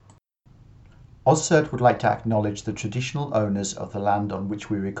OzCert would like to acknowledge the traditional owners of the land on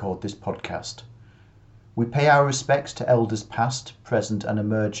which we record this podcast. We pay our respects to elders past, present and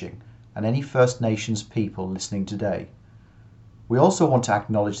emerging, and any First Nations people listening today. We also want to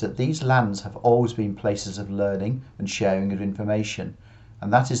acknowledge that these lands have always been places of learning and sharing of information,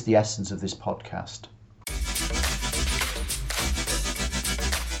 and that is the essence of this podcast.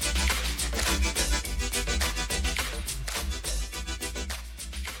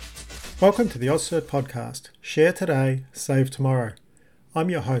 Welcome to the OzCert podcast, Share Today, Save Tomorrow. I'm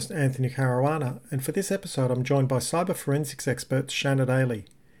your host Anthony Caruana, and for this episode I'm joined by cyber forensics expert Shanna Daly.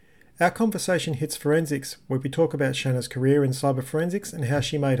 Our conversation hits forensics, where we talk about Shanna's career in cyber forensics and how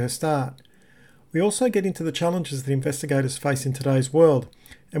she made her start. We also get into the challenges that investigators face in today's world,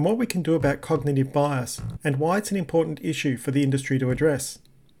 and what we can do about cognitive bias, and why it's an important issue for the industry to address.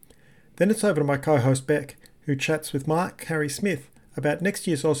 Then it's over to my co-host Beck, who chats with Mark Harry Smith about next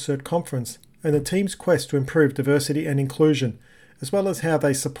year's OzCert conference and the team's quest to improve diversity and inclusion, as well as how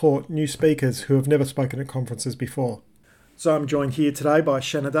they support new speakers who have never spoken at conferences before. So I'm joined here today by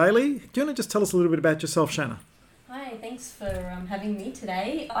Shanna Daly. Do you want to just tell us a little bit about yourself, Shanna? Hi, thanks for having me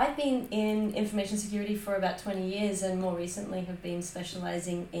today. I've been in information security for about 20 years and more recently have been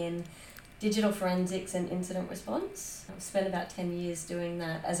specialising in digital forensics and incident response. I've spent about 10 years doing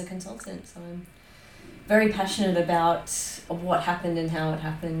that as a consultant, so I'm very passionate about what happened and how it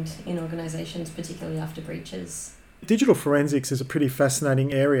happened in organisations, particularly after breaches. Digital forensics is a pretty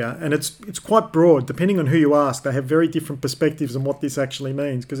fascinating area, and it's quite broad. Depending on who you ask, they have very different perspectives on what this actually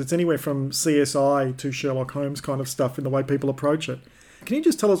means, because it's anywhere from CSI to Sherlock Holmes kind of stuff in the way people approach it. Can you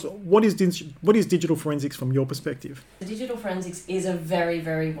just tell us what is digital forensics from your perspective? The digital forensics is a very,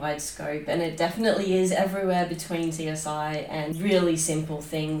 very wide scope, and it definitely is everywhere between CSI and really simple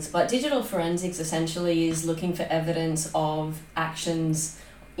things. But digital forensics essentially is looking for evidence of actions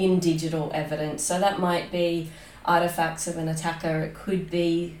in digital evidence. So that might be artifacts of an attacker. It could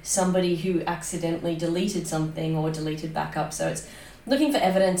be somebody who accidentally deleted something or deleted backup. So it's looking for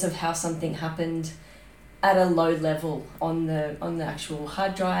evidence of how something happened at a low level on the actual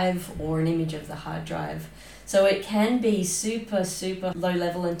hard drive or an image of the hard drive. So it can be super, super low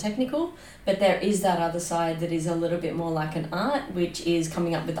level and technical, but there is that other side that is a little bit more like an art, which is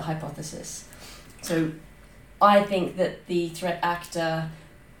coming up with the hypothesis. So I think that the threat actor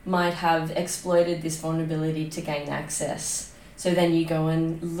might have exploited this vulnerability to gain access. So then you go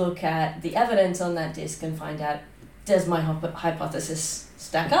and look at the evidence on that disk and find out, does my hypothesis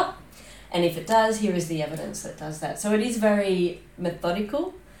stack up? And if it does, here is the evidence that does that. So it is very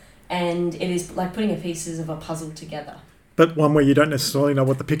methodical, and it is like putting the pieces of a puzzle together. But one where you don't necessarily know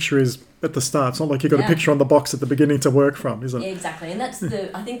what the picture is at the start. It's not like you've got a picture on the box at the beginning to work from, is it? Exactly, and I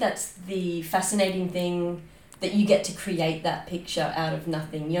think that's the fascinating thing, that you get to create that picture out of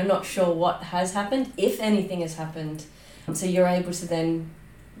nothing. You're not sure what has happened, if anything has happened. So you're able to then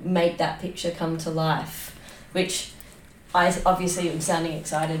make that picture come to life, which I obviously am sounding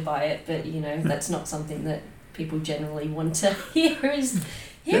excited by it, but that's not something that people generally want to hear is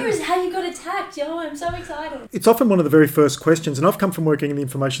how you got attacked, I'm so excited. It's often one of the very first questions, and I've come from working in the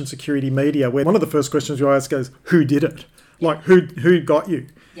information security media, where one of the first questions you ask is, who did it? Like, who got you?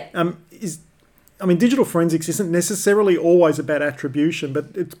 Yeah. Digital forensics isn't necessarily always about attribution, but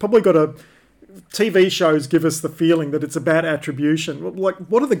it's probably got TV shows give us the feeling that it's about attribution. Like,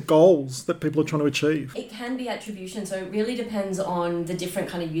 what are the goals that people are trying to achieve? It can be attribution, so it really depends on the different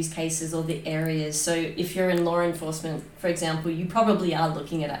kind of use cases or the areas. So if you're in law enforcement, for example, you probably are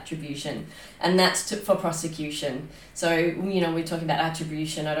looking at attribution, and that's for prosecution. So, we're talking about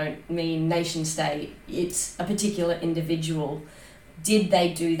attribution, I don't mean nation state. It's a particular individual. Did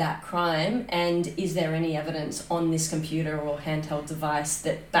they do that crime, and is there any evidence on this computer or handheld device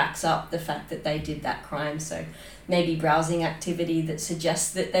that backs up the fact that they did that crime? So maybe browsing activity that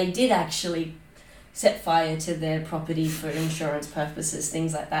suggests that they did actually set fire to their property for insurance purposes,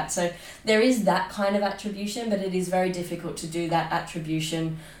 things like that. So there is that kind of attribution, but it is very difficult to do that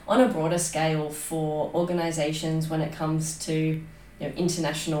attribution on a broader scale for organisations when it comes to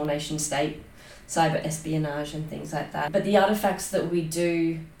international nation state cyber espionage and things like that. But the artifacts that we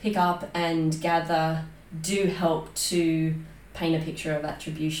do pick up and gather do help to paint a picture of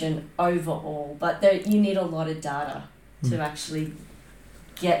attribution overall, but you need a lot of data to actually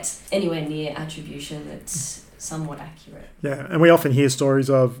get anywhere near attribution that's somewhat accurate. Yeah, and we often hear stories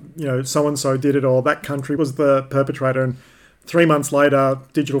of, so-and-so did it, or that country was the perpetrator, and 3 months later,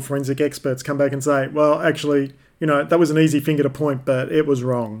 digital forensic experts come back and say, well, actually, that was an easy finger to point, but it was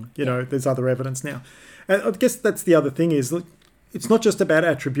wrong. There's other evidence now. And I guess that's the other thing is, it's not just about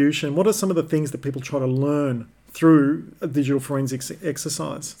attribution. What are some of the things that people try to learn through a digital forensics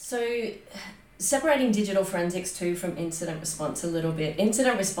exercise? So separating digital forensics too from incident response a little bit.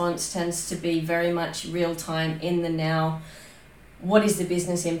 Incident response tends to be very much real time, in the now. What is the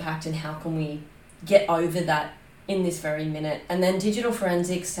business impact and how can we get over that in this very minute? And then digital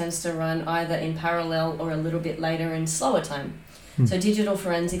forensics tends to run either in parallel or a little bit later in slower time. So digital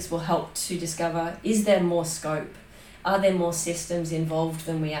forensics will help to discover, is there more scope? Are there more systems involved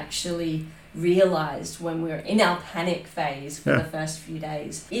than we actually realized when we were in our panic phase for the first few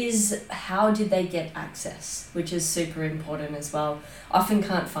days? Is how did they get access, which is super important as well. Often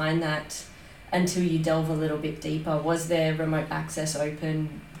can't find that until you delve a little bit deeper. Was there remote access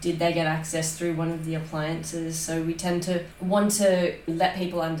open? Did they get access through one of the appliances? So we tend to want to let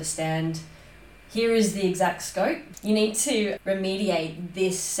people understand, here is the exact scope. You need to remediate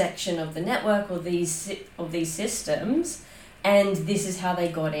this section of the network or these systems, and this is how they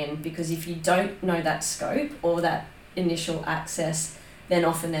got in. Because if you don't know that scope or that initial access, then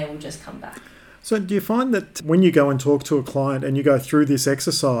often they will just come back. So do you find that when you go and talk to a client and you go through this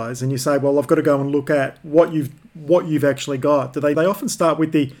exercise and you say, well, I've got to go and look at what you've actually got, do they often start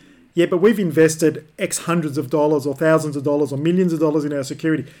with the, yeah, but we've invested X hundreds of dollars or thousands of dollars or millions of dollars in our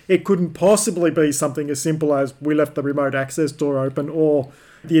security. It couldn't possibly be something as simple as we left the remote access door open or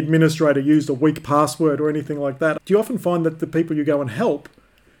the administrator used a weak password or anything like that. Do you often find that the people you go and help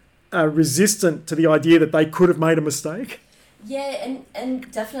are resistant to the idea that they could have made a mistake? Yeah,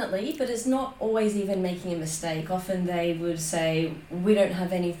 and definitely, but it's not always even making a mistake. Often they would say, we don't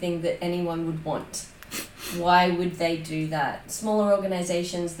have anything that anyone would want. Why would they do that? Smaller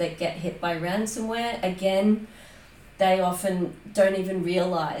organizations that get hit by ransomware, again, they often don't even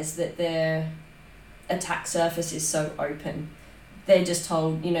realize that their attack surface is so open. They're just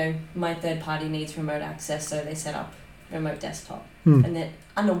told, my third party needs remote access, so they set up remote desktop. And they're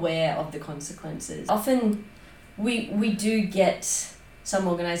unaware of the consequences. Often we do get some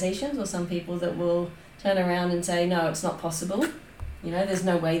organizations or some people that will turn around and say, no, it's not possible. There's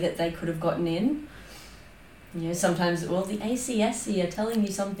no way that they could have gotten in. Sometimes, the ACSC are telling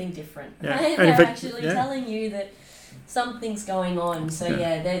you something different. Yeah. Right? They're actually telling you that something's going on. So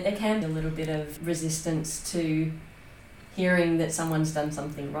there can be a little bit of resistance to hearing that someone's done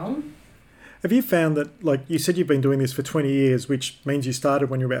something wrong. Have you found that, like you said, you've been doing this for 20 years, which means you started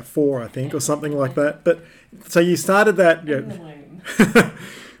when you were about 4, I think, or something like that. But so you started that. In the womb.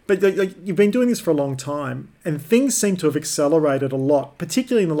 But you've been doing this for a long time, and things seem to have accelerated a lot,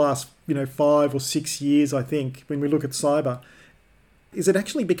 particularly in the last 5 or 6 years, I think, when we look at cyber. Is it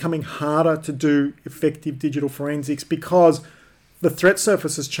actually becoming harder to do effective digital forensics because the threat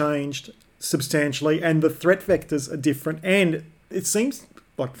surface has changed substantially and the threat vectors are different? And it seems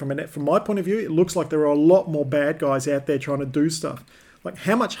like from my point of view, it looks like there are a lot more bad guys out there trying to do stuff. Like,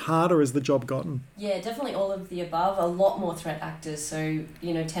 how much harder has the job gotten? Yeah, definitely all of the above. A lot more threat actors. So,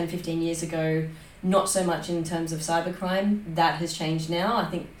 10, 15 years ago, not so much in terms of cybercrime. That has changed now. I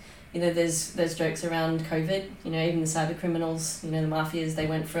think, there's jokes around COVID. Even the cyber criminals, the mafias, they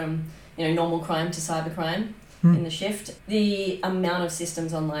went from, normal crime to cybercrime in the shift. The amount of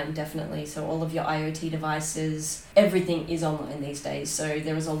systems online, definitely. So all of your IoT devices, everything is online these days. So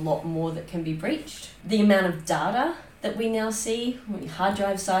there is a lot more that can be breached. The amount of data that we now see, hard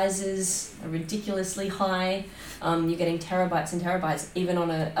drive sizes are ridiculously high. You're getting terabytes and terabytes. Even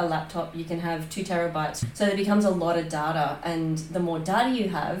on a laptop, you can have 2 terabytes. So there becomes a lot of data, and the more data you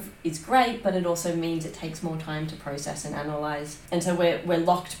have, it's great, but it also means it takes more time to process and analyze. And so we're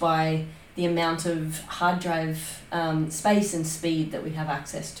locked by the amount of hard drive space and speed that we have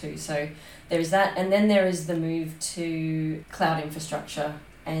access to. So there's that. And then there is the move to cloud infrastructure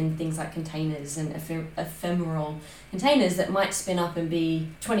and things like containers and ephemeral containers that might spin up and be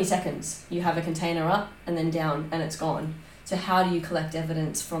 20 seconds. You have a container up and then down and it's gone. So how do you collect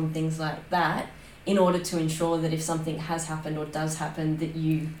evidence from things like that in order to ensure that if something has happened or does happen, that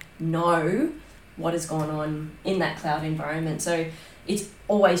you know what has gone on in that cloud environment? So it's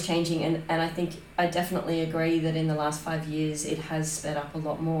always changing, and I think I definitely agree that in the last 5 years it has sped up a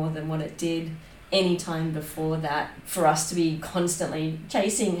lot more than what it did any time before that, for us to be constantly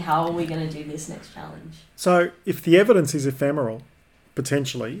chasing how are we going to do this next challenge. So if the evidence is ephemeral,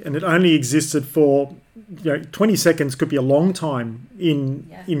 potentially, and it only existed for 20 seconds could be a long time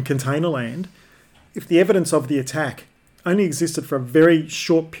in container land, if the evidence of the attack only existed for a very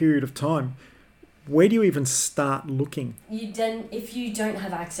short period of time, where do you even start looking? If you don't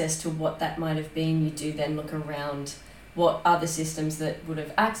have access to what that might have been, you do then look around. What other systems that would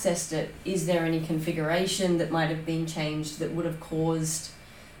have accessed it? Is there any configuration that might have been changed that would have caused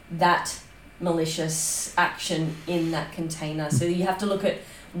that malicious action in that container? So you have to look at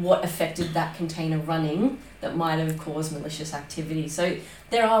what affected that container running that might have caused malicious activity. So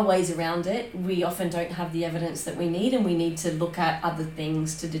there are ways around it. We often don't have the evidence that we need, and we need to look at other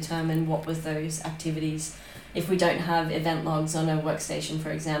things to determine what was those activities. If we don't have event logs on a workstation,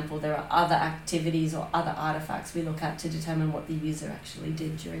 for example, there are other activities or other artifacts we look at to determine what the user actually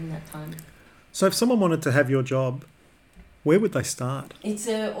did during that time. So if someone wanted to have your job, where would they start? It's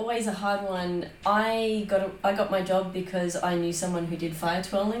always a hard one. I got my job because I knew someone who did fire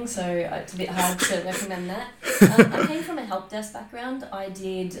twirling, so it's a bit hard to recommend that. I came from a help desk background. I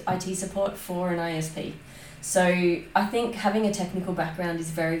did IT support for an ISP. So I think having a technical background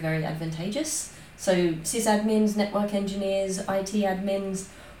is very, very advantageous. So sysadmins, network engineers, IT admins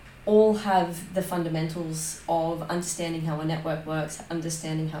all have the fundamentals of understanding how a network works,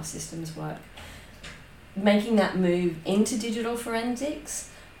 understanding how systems work. Making that move into digital forensics,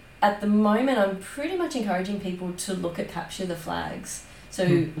 at the moment I'm pretty much encouraging people to look at capture the flags.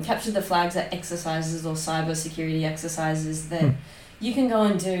 So capture the flags are exercises or cyber security exercises that you can go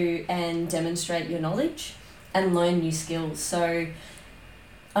and do and demonstrate your knowledge and learn new skills. So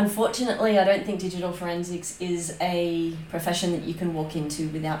unfortunately, I don't think digital forensics is a profession that you can walk into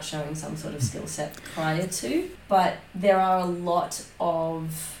without showing some sort of skill set prior to, but there are a lot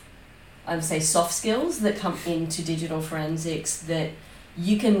of, I would say, soft skills that come into digital forensics that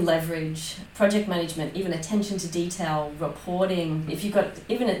you can leverage. Project management, even attention to detail, reporting. If you've got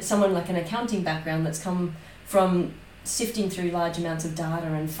even someone like an accounting background that's come from sifting through large amounts of data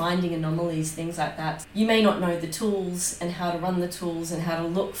and finding anomalies, things like that, you may not know the tools and how to run the tools and how to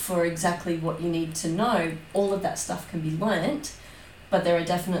look for exactly what you need to know. All of that stuff can be learnt, but there are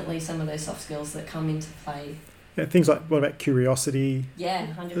definitely some of those soft skills that come into play. Yeah, things like, what about curiosity? Yeah,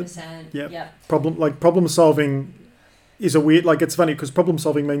 100%. Yeah. Problem solving is a weird, like, it's funny because problem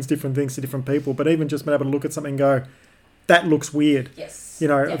solving means different things to different people, but even just being able to look at something and go, that looks weird. Yes. You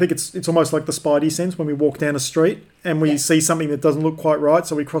know, I think it's almost like the Spidey sense when we walk down a street and we see something that doesn't look quite right,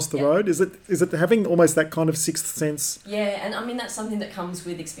 so we cross the road. Is it having almost that kind of sixth sense? Yeah, and I mean that's something that comes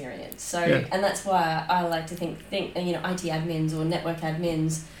with experience. So and that's why I like to think IT admins or network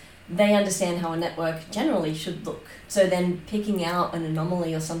admins, they understand how a network generally should look. So then picking out an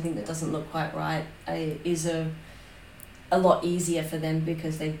anomaly or something that doesn't look quite right is a lot easier for them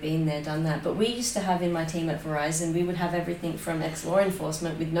because they've been there, done that. But we used to have in my team at Verizon, we would have everything from ex-law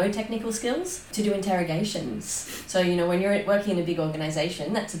enforcement with no technical skills to do interrogations. So, when you're working in a big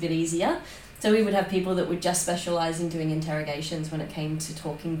organisation, that's a bit easier. So we would have people that would just specialise in doing interrogations when it came to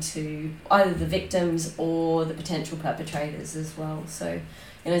talking to either the victims or the potential perpetrators as well. So,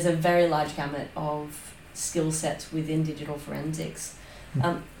 there's a very large gamut of skill sets within digital forensics.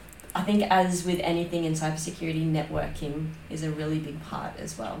 I think as with anything in cybersecurity, networking is a really big part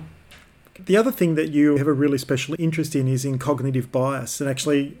as well. The other thing that you have a really special interest in is in cognitive bias and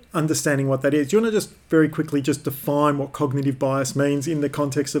actually understanding what that is. Do you want to just very quickly just define what cognitive bias means in the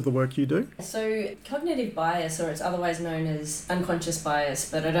context of the work you do? So cognitive bias, or it's otherwise known as unconscious bias,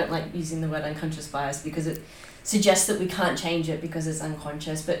 but I don't like using the word unconscious bias because it suggests that we can't change it because it's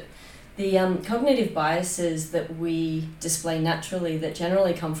unconscious. But the cognitive biases that we display naturally that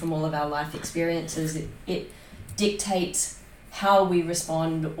generally come from all of our life experiences, it dictates how we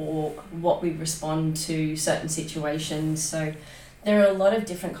respond or what we respond to certain situations. So there are a lot of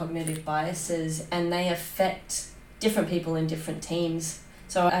different cognitive biases and they affect different people in different teams.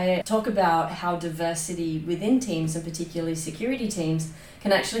 So I talk about how diversity within teams, and particularly security teams,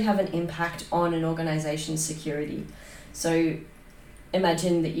 can actually have an impact on an organization's security. So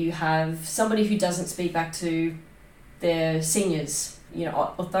imagine that you have somebody who doesn't speak back to their seniors,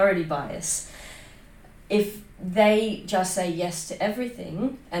 authority bias. If they just say yes to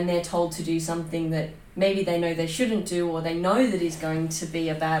everything and they're told to do something that maybe they know they shouldn't do, or they know that is going to be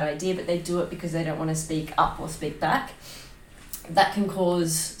a bad idea, but they do it because they don't want to speak up or speak back, that can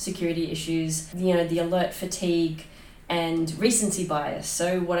cause security issues. The alert fatigue and recency bias.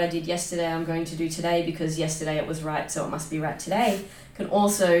 So what I did yesterday, I'm going to do today because yesterday it was right, so it must be right today, can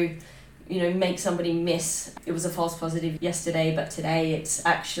also, make somebody miss. It was a false positive yesterday, but today it's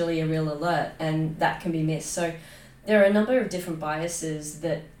actually a real alert, and that can be missed. So there are a number of different biases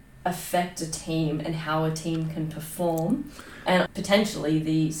that affect a team and how a team can perform, and potentially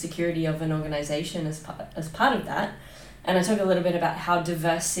the security of an organization as part of that. And I talk a little bit about how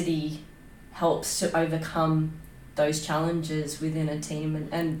diversity helps to overcome those challenges within a team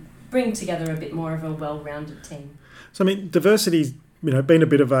and bring together a bit more of a well-rounded team. So, diversity's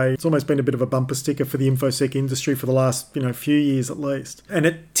it's almost been a bit of a bumper sticker for the InfoSec industry for the last, few years at least. And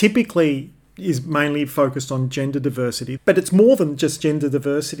it typically is mainly focused on gender diversity, but it's more than just gender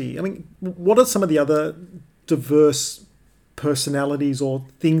diversity. What are some of the other diverse personalities or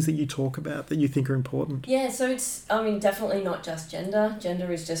things that you talk about that you think are important? Yeah, so it's, definitely not just gender.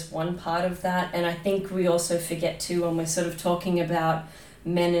 Gender is just one part of that. And I think we also forget too, when we're sort of talking about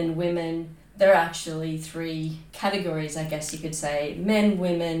men and women, there are actually 3 categories, I guess you could say: men,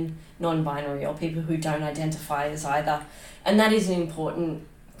 women, non-binary, or people who don't identify as either. And that is an important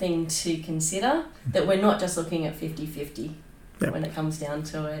thing to consider, that we're not just looking at 50-50 when it comes down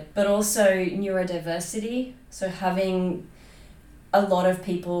to it. But also neurodiversity, so having a lot of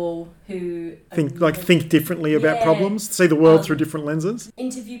people who think differently about problems, see the world through different lenses.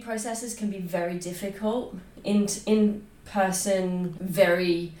 Interview processes can be very difficult. In-person,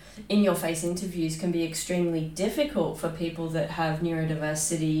 very in-your-face interviews can be extremely difficult for people that have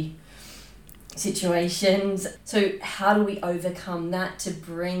neurodiversity situations. So how do we overcome that to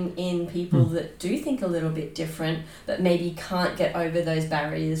bring in people that do think a little bit different, but maybe can't get over those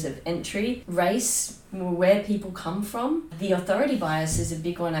barriers of entry? Race, where people come from. The authority bias is a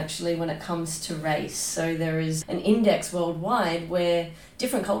big one actually when it comes to race. So there is an index worldwide where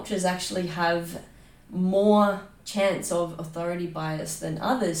different cultures actually have more chance of authority bias than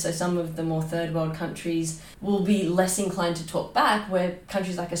others. So some of the more third world countries will be less inclined to talk back, where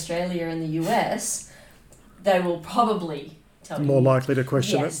countries like Australia and the US, they will probably tell you. More likely to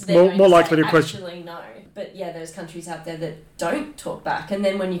question yes, it. More likely to question. Actually, no. But yeah, there's countries out there that don't talk back. And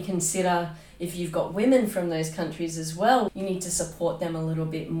then when you consider if you've got women from those countries as well, you need to support them a little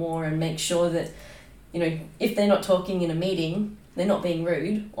bit more and make sure that, if they're not talking in a meeting, they're not being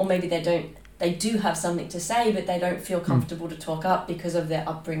rude, or maybe they do have something to say, but they don't feel comfortable to talk up because of their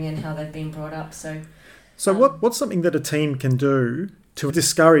upbringing and how they've been brought up. So what's something that a team can do to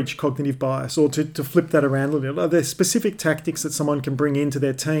discourage cognitive bias, or to flip that around a little? Are there specific tactics that someone can bring into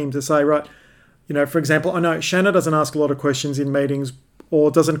their team to say, right, for example, I know Shanna doesn't ask a lot of questions in meetings or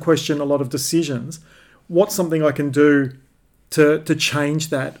doesn't question a lot of decisions. What's something I can do to change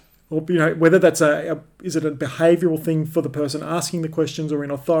that? Or, whether that's is it a behavioural thing for the person asking the questions, or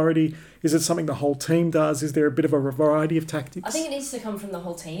in authority? Is it something the whole team does? Is there a bit of a variety of tactics? I think it needs to come from the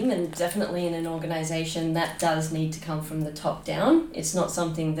whole team, and definitely in an organisation that does need to come from the top down. It's not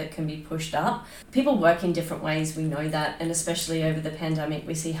something that can be pushed up. People work in different ways, we know that, and especially over the pandemic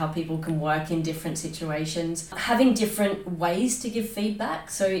we see how people can work in different situations. Having different ways to give feedback.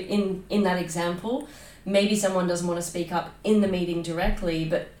 So in that example, maybe someone doesn't want to speak up in the meeting directly,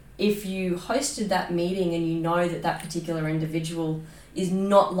 but if you hosted that meeting and you know that particular individual is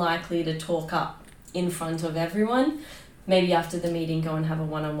not likely to talk up in front of everyone, maybe after the meeting go and have a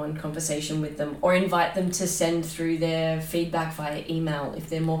one-on-one conversation with them, or invite them to send through their feedback via email if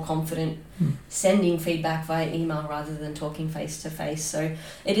they're more confident sending feedback via email rather than talking face-to-face. So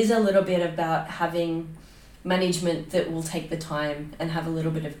it is a little bit about having management that will take the time and have a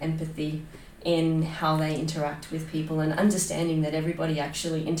little bit of empathy in how they interact with people, and understanding that everybody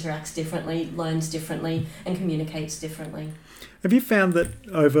actually interacts differently, learns differently, and communicates differently. Have you found that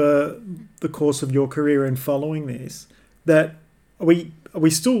over the course of your career and following this, that are we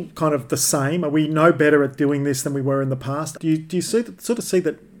still kind of the same? Are we no better at doing this than we were in the past? Do you see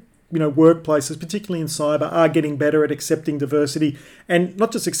that workplaces, particularly in cyber, are getting better at accepting diversity, and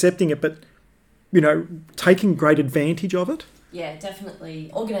not just accepting it, but taking great advantage of it? Yeah, definitely.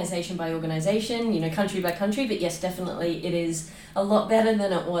 Organisation by organisation, country by country, but yes, definitely it is a lot better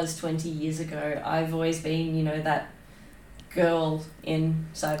than it was 20 years ago. I've always been, that girl in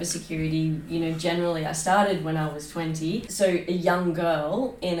cybersecurity. Generally I started when I was 20. So a young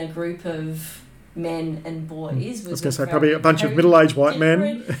girl in a group of men and boys was I was going to say probably a bunch of middle-aged white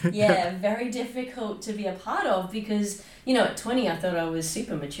men. Yeah, very difficult to be a part of because, at 20 I thought I was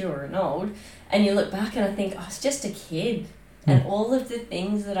super mature and old. And you look back and I think I was just a kid. And all of the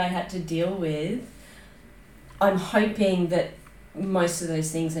things that I had to deal with, I'm hoping that most of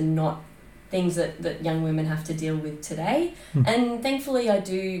those things are not things that young women have to deal with today. And thankfully I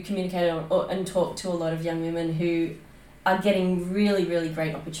do communicate and talk to a lot of young women who are getting really, really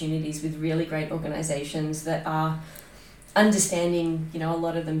great opportunities with really great organisations that are understanding, a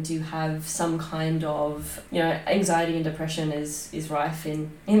lot of them do have some kind of, anxiety and depression is rife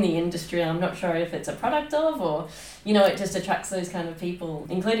in the industry. I'm not sure if it's a product of or, it just attracts those kind of people,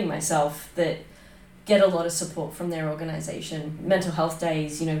 including myself, that get a lot of support from their organisation. Mental health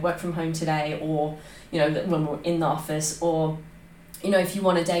days, work from home today, or, when we're in the office, or, if you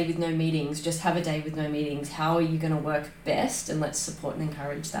want a day with no meetings, just have a day with no meetings. How are you going to work best? And let's support and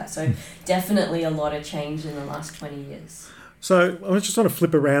encourage that. So definitely a lot of change in the last 20 years. So I just want to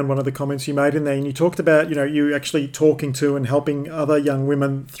flip around one of the comments you made in there, and you talked about, you actually talking to and helping other young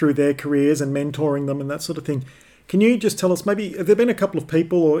women through their careers and mentoring them and that sort of thing. Can you just tell us, maybe, have there been a couple of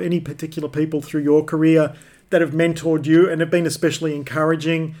people or any particular people through your career that have mentored you and have been especially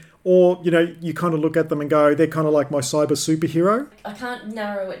encouraging? Or, you kind of look at them and go, they're kind of like my cyber superhero? I can't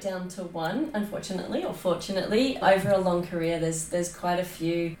narrow it down to one, unfortunately or fortunately. Over a long career, there's quite a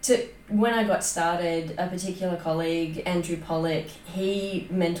few. When I got started, a particular colleague, Andrew Pollock, he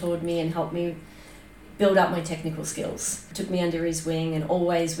mentored me and helped me build up my technical skills. Took me under his wing and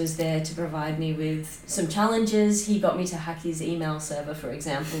always was there to provide me with some challenges. He got me to hack his email server, for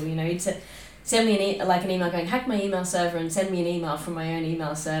example. He'd send me an email going, hack my email server and send me an email from my own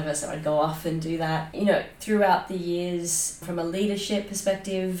email server. So I'd go off and do that. Throughout the years, from a leadership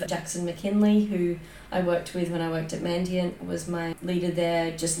perspective, Jackson McKinley, who I worked with when I worked at Mandiant, was my leader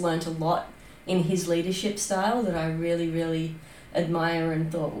there. Just learnt a lot in his leadership style that I really, really admire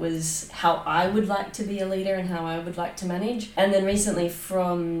and thought was how I would like to be a leader and how I would like to manage. And then recently,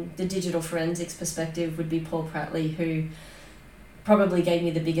 from the digital forensics perspective, would be Paul Prattley, who probably gave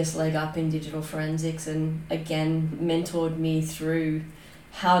me the biggest leg up in digital forensics and again mentored me through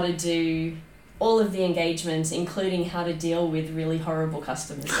how to do all of the engagements, including how to deal with really horrible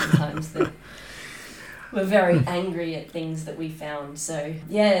customers sometimes that were very angry at things that we found. So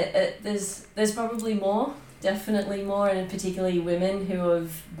there's probably more, definitely more, and particularly women who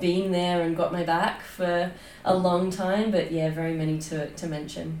have been there and got my back for a long time, but very many to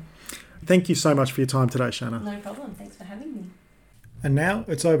mention. Thank you so much for your time today, Shanna. No problem, thanks for having me. And now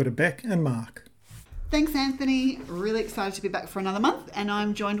it's over to Beck and Mark. Thanks, Anthony. Really excited to be back for another month. And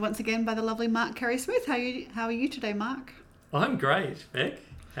I'm joined once again by the lovely Mark Carey-Smith. How are you today, Mark? I'm great, Beck.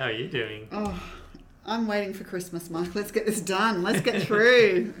 How are you doing? Oh, I'm waiting for Christmas, Mark. Let's get this done. Let's get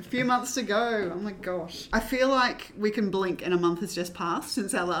through. A few months to go. Oh my gosh. I feel like we can blink and a month has just passed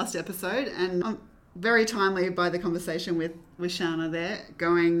since our last episode. And I'm very timely by the conversation with Shanna there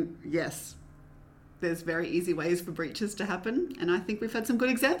going, yes, there's very easy ways for breaches to happen, and I think we've had some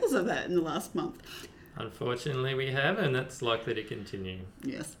good examples of that in the last month. Unfortunately, we have, and that's likely to continue.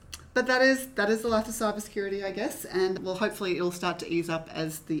 Yes. But that is the life of cybersecurity, I guess, and hopefully it'll start to ease up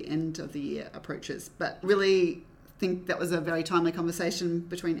as the end of the year approaches. But really think that was a very timely conversation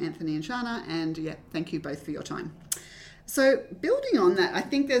between Anthony and Shanna, and thank you both for your time. So building on that, I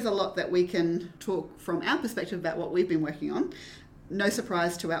think there's a lot that we can talk from our perspective about what we've been working on. No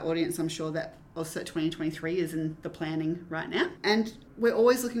surprise to our audience, I'm sure, that AusCert 2023 is in the planning right now. And we're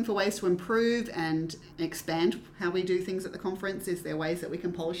always looking for ways to improve and expand how we do things at the conference. Is there ways that we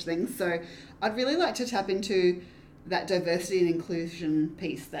can polish things? So I'd really like to tap into that diversity and inclusion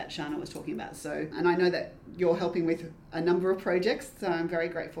piece that Shanna was talking about. And I know that you're helping with a number of projects, so I'm very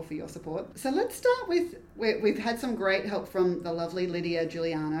grateful for your support. So let's start with, we've had some great help from the lovely Lydia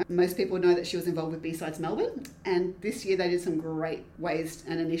Giuliano. Most people know that she was involved with B-Sides Melbourne, and this year they did some great ways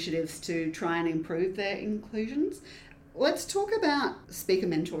and initiatives to try and improve their inclusions. Let's talk about speaker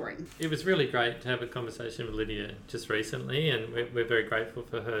mentoring. It was really great to have a conversation with Lydia just recently, and we're very grateful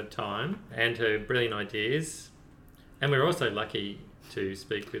for her time and her brilliant ideas. And we're also lucky to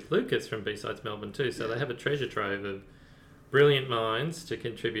speak with Lucas from B-Sides Melbourne too. So they have a treasure trove of brilliant minds to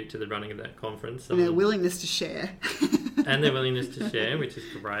contribute to the running of that conference. And their willingness to share. Which is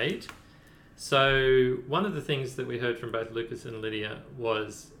great. So one of the things that we heard from both Lucas and Lydia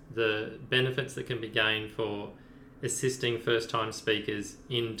was the benefits that can be gained for assisting first-time speakers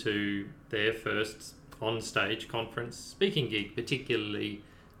into their first on-stage conference speaking gig, particularly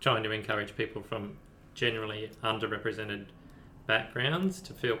trying to encourage people from generally underrepresented backgrounds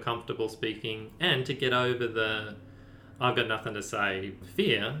to feel comfortable speaking and to get over the I've got nothing to say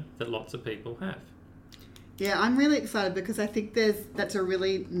fear that lots of people have. Yeah, I'm really excited because I think that's a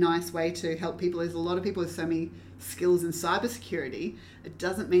really nice way to help people. There's a lot of people with so many skills in cybersecurity. It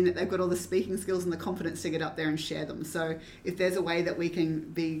doesn't mean that they've got all the speaking skills and the confidence to get up there and share them. So if there's a way that we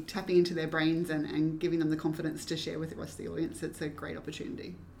can be tapping into their brains and giving them the confidence to share with the rest of the audience, it's a great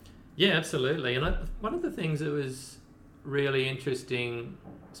opportunity. Yeah, absolutely. And one of the things that was really interesting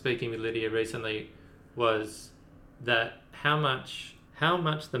speaking with Lydia recently was that how much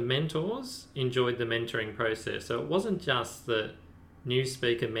the mentors enjoyed the mentoring process. So it wasn't just that new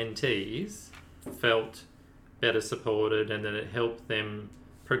speaker mentees felt better supported and that it helped them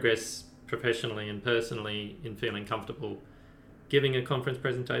progress professionally and personally in feeling comfortable giving a conference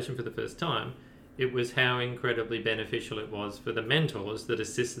presentation for the first time. It was how incredibly beneficial it was for the mentors that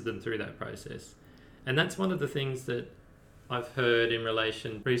assisted them through that process. And that's one of the things that I've heard in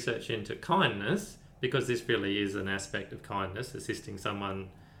relation to research into kindness, because this really is an aspect of kindness, assisting someone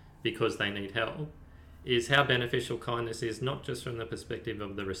because they need help, is how beneficial kindness is, not just from the perspective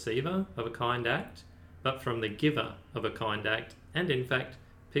of the receiver of a kind act, but from the giver of a kind act, and in fact,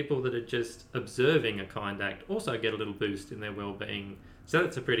 people that are just observing a kind act also get a little boost in their well-being. So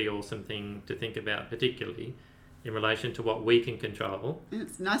that's a pretty awesome thing to think about, particularly in relation to what we can control.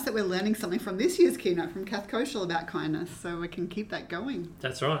 It's nice that we're learning something from this year's keynote from Kath Koschel about kindness, so we can keep that going.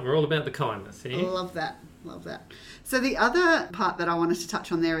 That's right. We're all about the kindness here. Love that. Love that. So the other part that I wanted to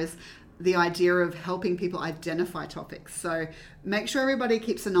touch on there is the idea of helping people identify topics. So make sure everybody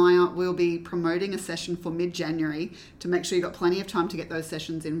keeps an eye out. We'll be promoting a session for mid-January to make sure you've got plenty of time to get those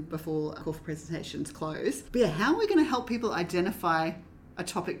sessions in before call for presentations close. But yeah, how are we going to help people identify a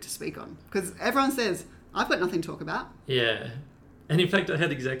topic to speak on? Because everyone says, I've got nothing to talk about. Yeah. And in fact, I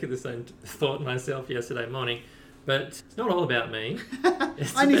had exactly the same thought myself yesterday morning. But it's not all about me.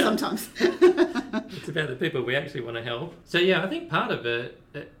 Only sometimes. It's about the people we actually want to help. So yeah, I think part of it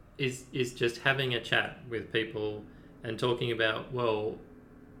is just having a chat with people and talking about, well,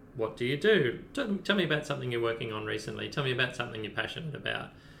 what do you do? Tell me about something you're working on recently. Tell me about something you're passionate about.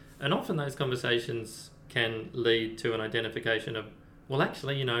 And often those conversations can lead to an identification of, well,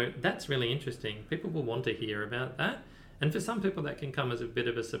 actually, you know, that's really interesting. People will want to hear about that. And for some people, that can come as a bit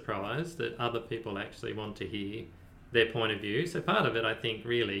of a surprise that other people actually want to hear their point of view. So part of it, I think,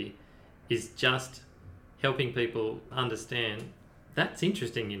 really is just helping people understand that's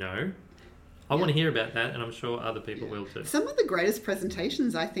interesting, you know. I want to hear about that, and I'm sure other people will too. Some of the greatest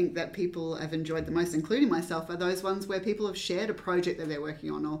presentations I think that people have enjoyed the most, including myself, are those ones where people have shared a project that they're working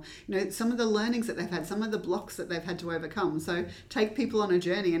on, or you know, some of the learnings that they've had, some of the blocks that they've had to overcome. So take people on a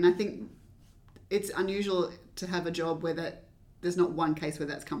journey, and I think it's unusual to have a job where there's not one case where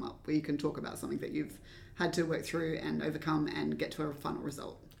that's come up, where you can talk about something that you've had to work through and overcome and get to a final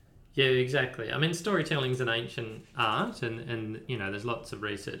result. Yeah, exactly. I mean, storytelling's an ancient art, and you know, there's lots of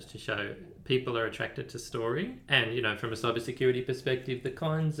research to show people are attracted to story. And you know, from a cybersecurity perspective, the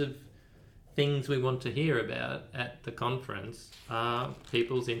kinds of things we want to hear about at the conference are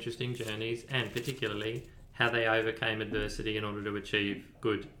people's interesting journeys, and particularly how they overcame adversity in order to achieve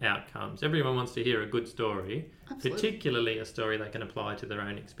good outcomes. Everyone wants to hear a good story, Absolutely. particularly a story they can apply to their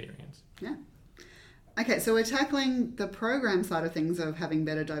own experience. Yeah. Okay, so we're tackling the program side of things of having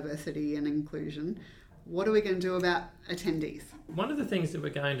better diversity and inclusion. What are we going to do about attendees? One of the things that we're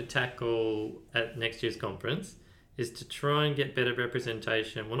going to tackle at next year's conference is to try and get better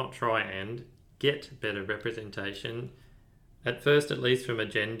representation. Well, not try and get better representation, at first at least from a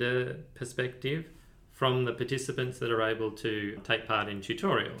gender perspective, from the participants that are able to take part in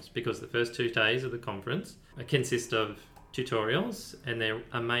tutorials, because the first 2 days of the conference consist of tutorials, and they're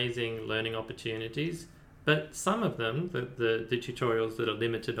amazing learning opportunities. But some of them, the tutorials that are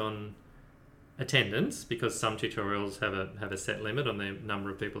limited on attendance, because some tutorials have a set limit on the number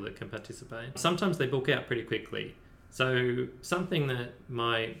of people that can participate, sometimes they book out pretty quickly. So something that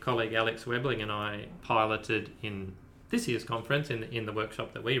my colleague Alex Webling and I piloted in this year's conference, in the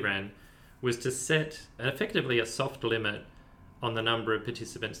workshop that we ran, was to set effectively a soft limit on the number of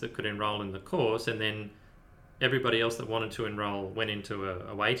participants that could enrol in the course, and then everybody else that wanted to enrol went into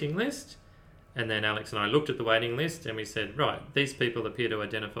a waiting list. And then Alex and I looked at the waiting list and we said, right, these people appear to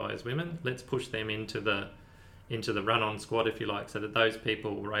identify as women. Let's push them into the run-on squad, if you like, so that those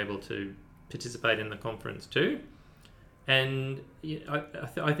people were able to participate in the conference too. And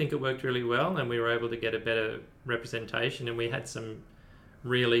I think it worked really well, and we were able to get a better representation, and we had some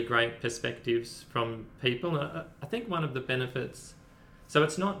really great perspectives from people. I think one of the benefits, so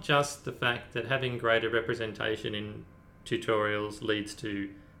it's not just the fact that having greater representation in tutorials leads to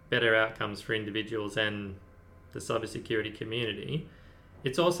better outcomes for individuals and the cybersecurity community.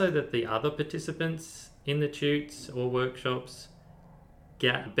 It's also that the other participants in the tutes or workshops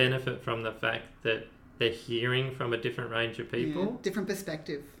get benefit from the fact that they're hearing from a different range of people. Yeah, different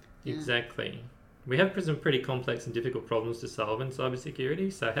perspective. Yeah. Exactly. We have some pretty complex and difficult problems to solve in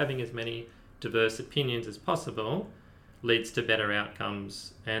cybersecurity, so having as many diverse opinions as possible leads to better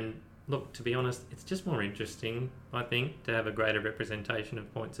outcomes. And look, to be honest, it's just more interesting, I think, to have a greater representation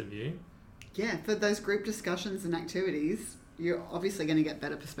of points of view. Yeah, for those group discussions and activities, you're obviously going to get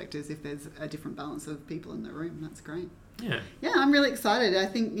better perspectives if there's a different balance of people in the room. That's great. Yeah, I'm really excited. I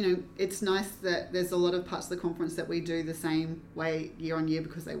think, it's nice that there's a lot of parts of the conference that we do the same way year on year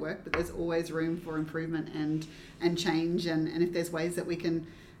because they work, but there's always room for improvement and change. And if there's ways that we can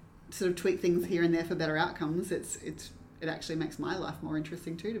sort of tweak things here and there for better outcomes, it actually makes my life more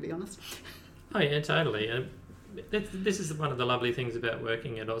interesting too, to be honest. Oh yeah, totally. This is one of the lovely things about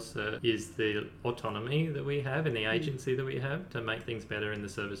working at OSCE, is the autonomy that we have and the agency that we have to make things better in the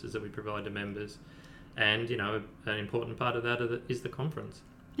services that we provide to members. And, an important part of that is the conference.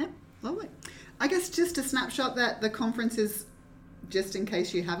 Yeah, lovely. I guess just a snapshot that the conference is, just in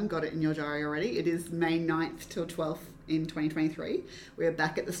case you haven't got it in your diary already, it is May 9th till 12th in 2023. We're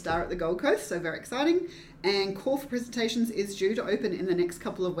back at the Star at the Gold Coast, so very exciting. And call for presentations is due to open in the next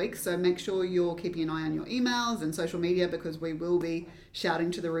couple of weeks, so make sure you're keeping an eye on your emails and social media, because we will be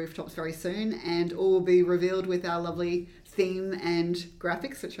shouting to the rooftops very soon, and all will be revealed with our lovely theme and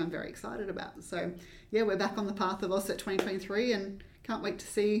graphics, which I'm very excited about. So yeah, we're back on the path of AusCert 2023 and can't wait to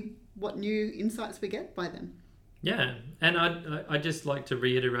see what new insights we get by then. Yeah, and I'd just like to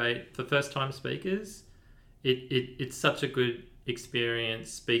reiterate, for first-time speakers, it's such a good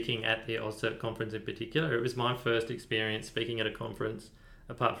experience speaking at the AusCert conference in particular. It was my first experience speaking at a conference,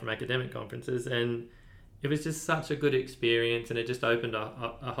 apart from academic conferences, and it was just such a good experience, and it just opened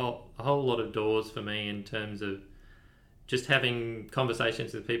a whole lot of doors for me in terms of just having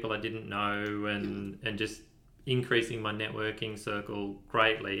conversations with people I didn't know, and just increasing my networking circle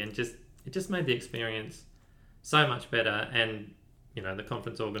greatly, and it just made the experience so much better. And you know, the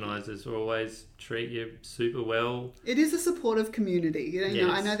conference organisers always treat you super well. It is a supportive community. You know, Yes.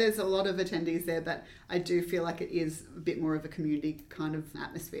 I know there's a lot of attendees there, but I do feel like it is a bit more of a community kind of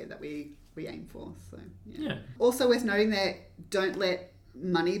atmosphere that we aim for. So Yeah. Also worth noting there, don't let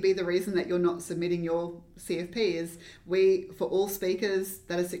money be the reason that you're not submitting your CFP. Is for all speakers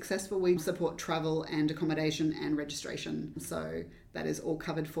that are successful, we support travel and accommodation and registration. So that is all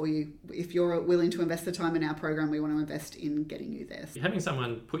covered for you. If you're willing to invest the time in our program, we want to invest in getting you there. Having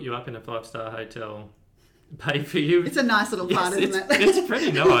someone put you up in a 5-star hotel, pay for you. It's a nice little part, isn't it? It's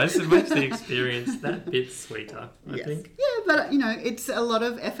pretty nice. It makes the experience that bit sweeter, I think. Yeah, but it's a lot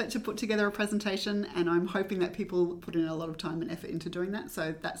of effort to put together a presentation, and I'm hoping that people put in a lot of time and effort into doing that.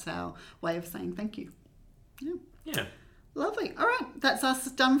 So that's our way of saying thank you. Yeah. Lovely. All right, that's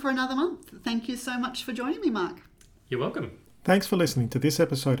us done for another month. Thank you so much for joining me, Mark. You're welcome. Thanks for listening to this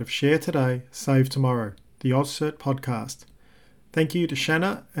episode of Share Today, Save Tomorrow, the AusCert podcast. Thank you to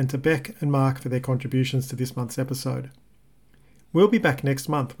Shanna and to Beck and Mark for their contributions to this month's episode. We'll be back next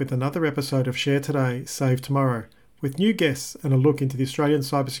month with another episode of Share Today, Save Tomorrow, with new guests and a look into the Australian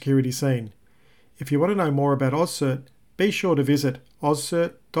cybersecurity scene. If you want to know more about AusCert, be sure to visit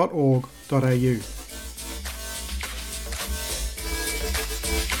auscert.org.au.